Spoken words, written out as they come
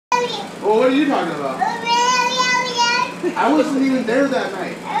Well, what are you talking about? I wasn't even there that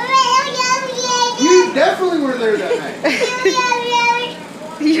night. You definitely were there that night.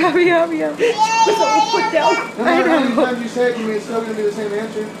 Yum, yum, yum. Put down. No matter how many times you say it to me, it's still going to be the same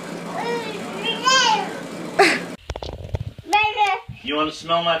answer. You want to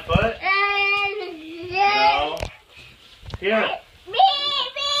smell my foot? No. Here.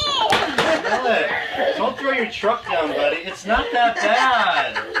 Smell it. Don't throw your truck down, buddy. It's not that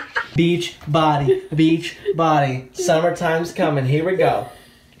bad. Beach body, beach body. Summertime's coming. Here we go.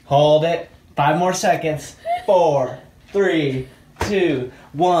 Hold it. 5 more seconds. 4, 3, 2,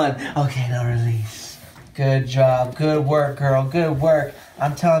 1. Okay, now release. Good job. Good work, girl. Good work.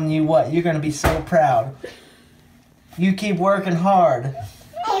 I'm telling you what, you're going to be so proud. You keep working hard.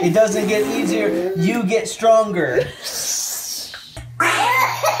 It doesn't get easier. You get stronger.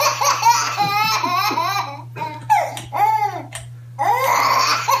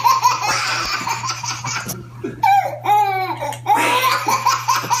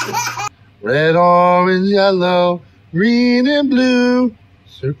 Red, orange, yellow, green, and blue.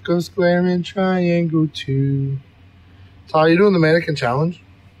 Circle, square, and triangle too. Ty, you doing the mannequin challenge?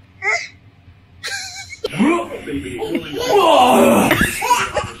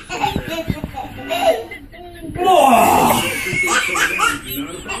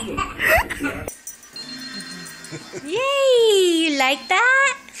 Yay! You like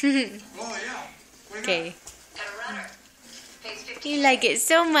that? Oh, yeah. Okay. You like it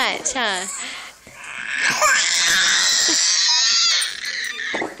so much, huh?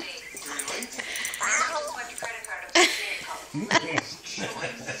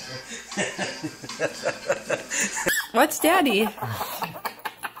 What's Daddy?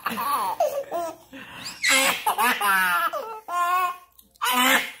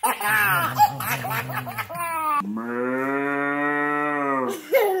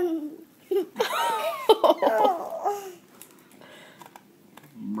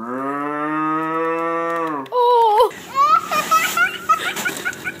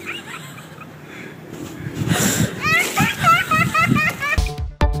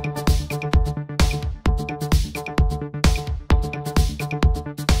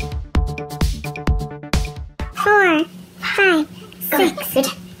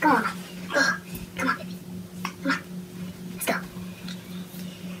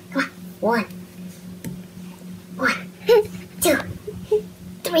 One, 2,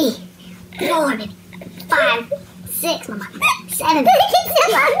 3, 4, 5, 6, Mama, 7.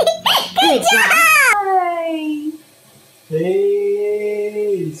 Good job. Hi.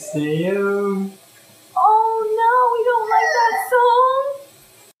 Hey, Sam. Oh no, we don't like that song.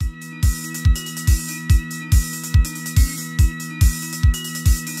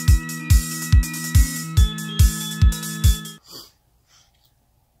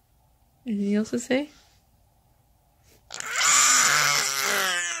 Anything else to say?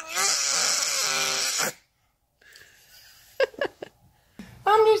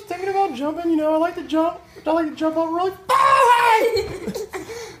 I'm just thinking about jumping, you know, I like to jump out really high!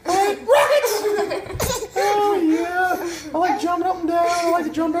 Hey, rockets! Oh yeah! I like jumping up and down, I like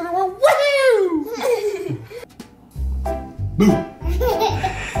to jump everywhere. Woohoo! Boo!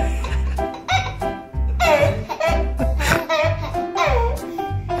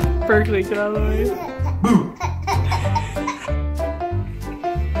 Berkeley, get out of the way. Boo!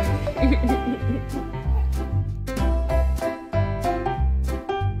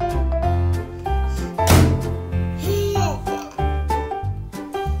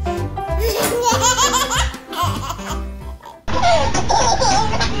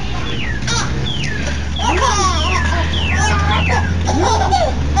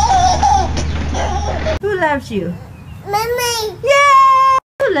 Who loves you? Mommy. Yay!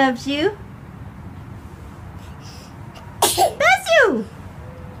 Who loves you? That's you!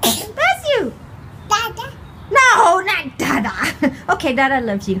 That's you! Dada. No, not Dada. Okay, Dada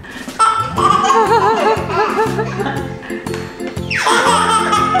loves you.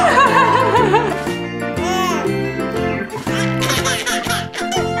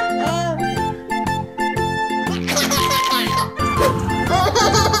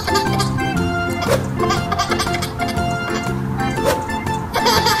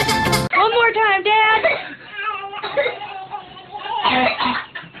 One more time, Dad.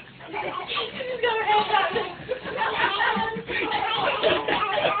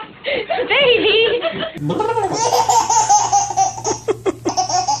 Baby.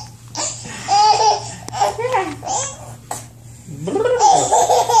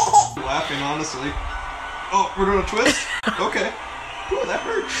 Laughing, honestly. Oh, we're doing a twist? Okay. Ooh, that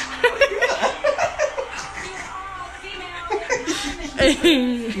hurts. How do you do that?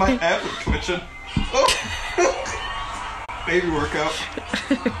 My abs are twitching. Oh. Baby workout.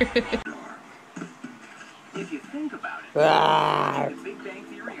 If you think about it, the Big Bang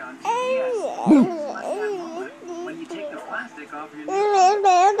Theory on CBS. When you take the plastic off your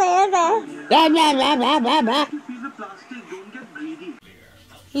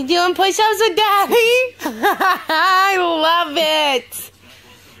You doing push-ups with Daddy? I love it.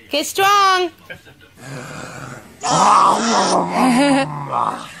 Get strong.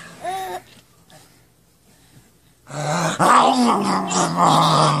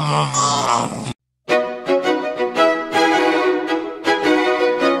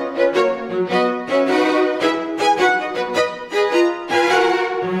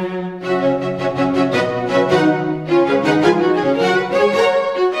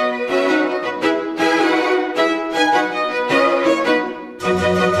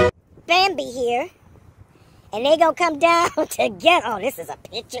 Bambi here, and they gonna come down to get. Oh, this is a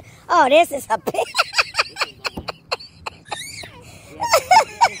picture. Oh, this is a picture.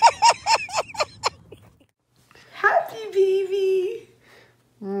 Happy baby.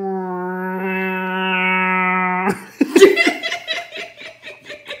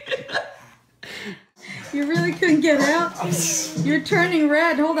 You really couldn't get out? You're turning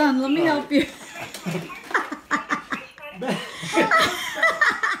red. Hold on, let me help you.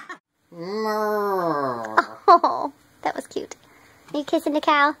 Oh, that was cute. Are you kissing the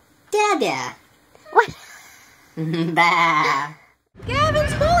cow? Dada. What? Bah.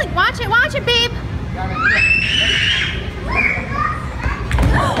 Gavin's pulling. Watch it, babe.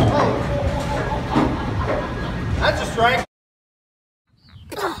 That's a strike.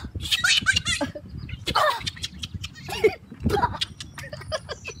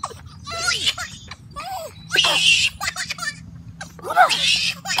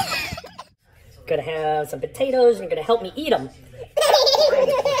 Gonna have some potatoes and you're gonna help me eat them.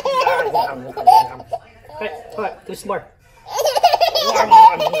 Alright, do some more.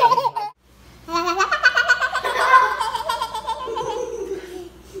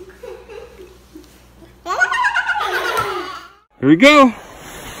 Here we go.